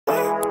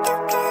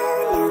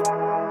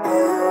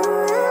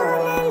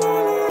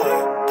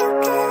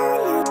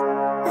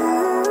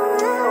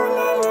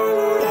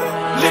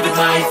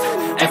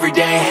life, every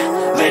day,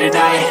 late at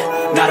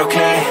night, not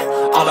okay.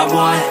 All I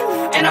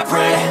want, and I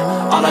pray,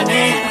 all I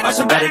need are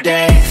some better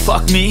days.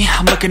 Fuck me,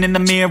 I'm looking in the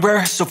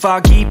mirror, so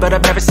foggy, but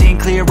I've never seen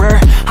clearer.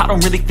 I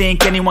don't really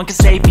think anyone can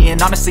save me, and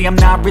honestly I'm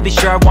not really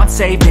sure I want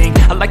saving.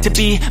 I like to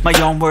be my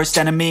own worst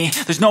enemy.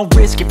 There's no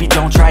risk if you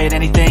don't try at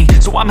anything,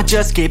 so I'ma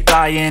just keep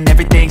buying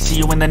everything. See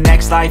you in the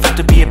next life, have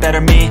to be a better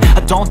me.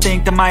 I don't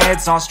think that my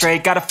head's on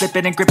straight, gotta flip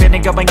it and grip it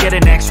and go and get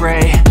an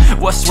x-ray.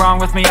 What's wrong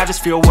with me? I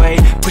just feel weight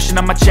pushing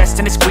on my chest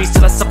and it squeezes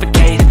till I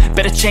suffocate.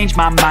 Better change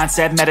my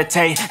mindset,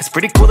 meditate. It's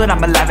pretty cool that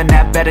I'm alive and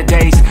have better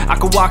days. I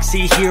could walk,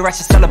 see, hear, I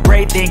should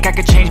celebrate. Think I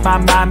could change my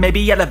mind,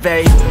 maybe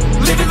elevate.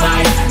 Living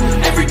life,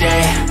 every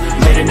day,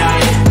 late at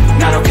night,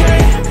 not okay.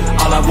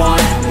 All I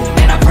want,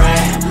 and I pray,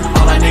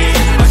 all I need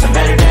are some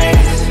better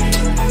days.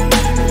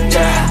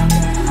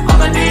 Yeah,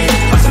 all I need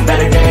are some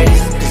better days.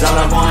 Cause all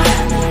I want,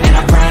 and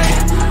I pray,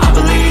 I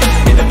believe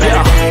in the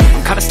better days.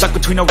 I'm kinda stuck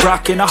between a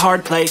rock and a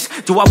hard place.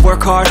 Do I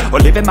work hard or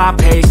live at my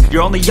pace?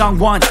 You're only young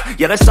once,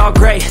 yeah that's all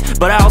great,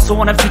 but I also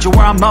want a future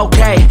where I'm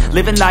okay.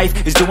 Living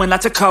life is doing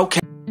lots of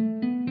cocaine.